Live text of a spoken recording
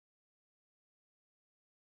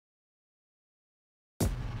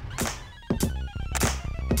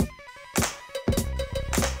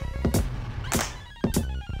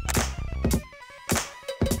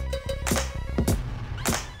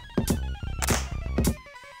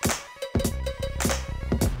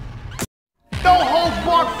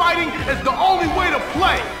dogfighting is the only way to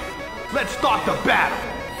play. Let's start the battle.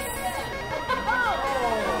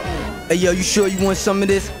 Hey, yo, you sure you want some of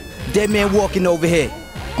this? Dead man walking over here.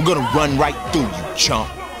 I'm gonna run right through you, chump.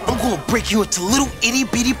 I'm gonna break you into little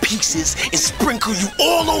itty-bitty pieces and sprinkle you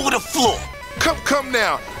all over the floor. Come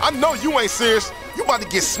now. I know you ain't serious. You about to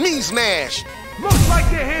get smashed. Looks like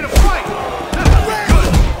they're here to fight. This will be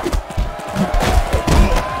good.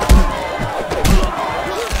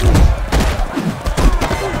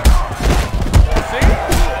 See?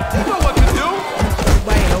 You know what to do.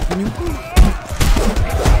 Nobody helping you.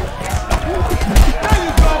 There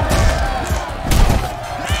you go.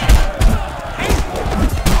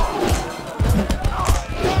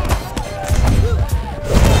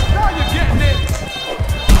 Now you're getting it.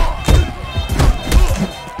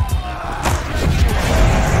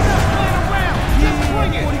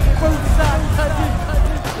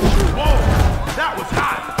 Whoa, that was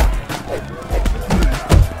hot.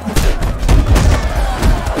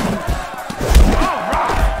 All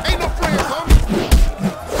right. Ain't no friends, homie.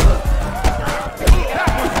 That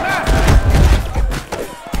was massive.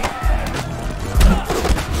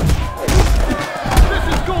 This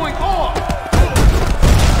is going on.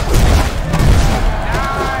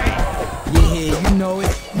 Nice. Yeah, you know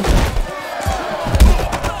it.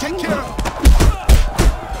 Take care of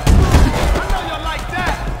I know you like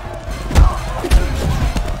that.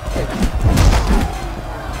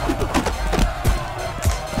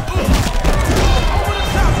 Over the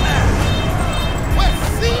top now. Let's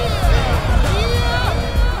see it.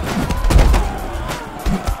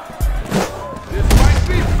 This might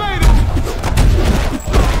be fatal.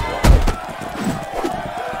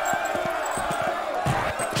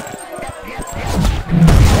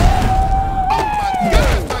 Oh my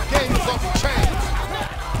God, my game is off the chain.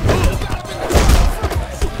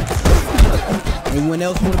 Anyone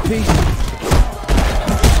else want a piece?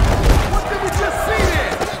 What did we just see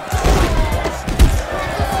there?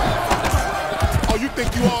 Oh, you think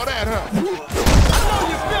you all that, huh? I know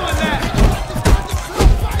you're feeling that.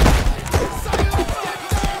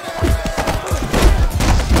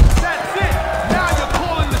 That's it. Now you're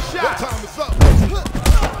calling the Your shot. time is up.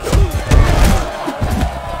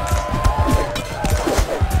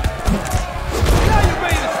 Now you're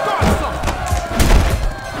ready to start something.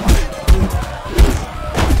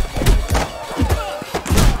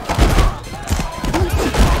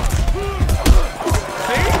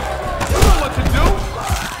 See? You know what to do.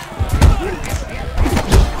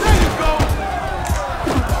 There you go.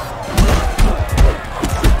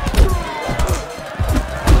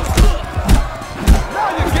 Now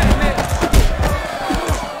you're getting it.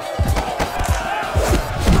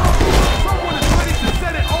 Someone is ready to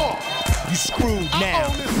set it off. You screwed I now.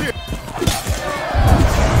 own this here.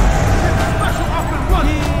 Special up and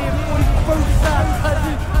running.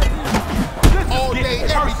 This is All day,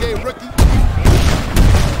 getting every personal. day, rookie.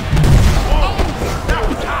 That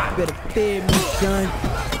was hot. Better fear me, son.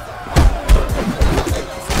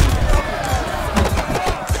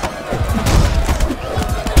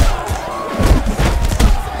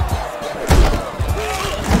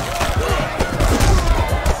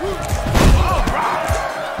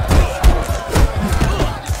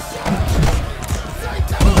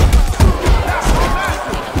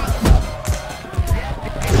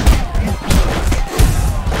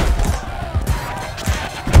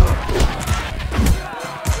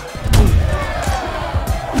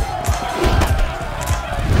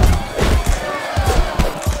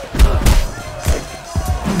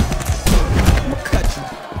 I'ma cut you.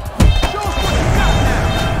 Show us what you got now.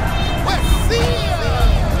 Let's see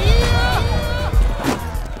it.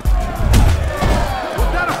 Was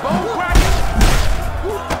that a bone cracker?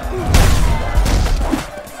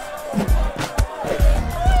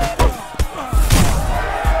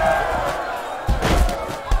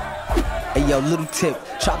 Hey, yo, little tip.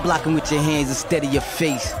 Try blocking with your hands instead of your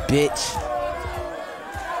face, bitch.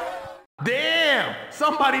 Damn,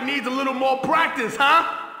 somebody needs a little more practice,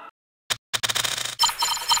 huh?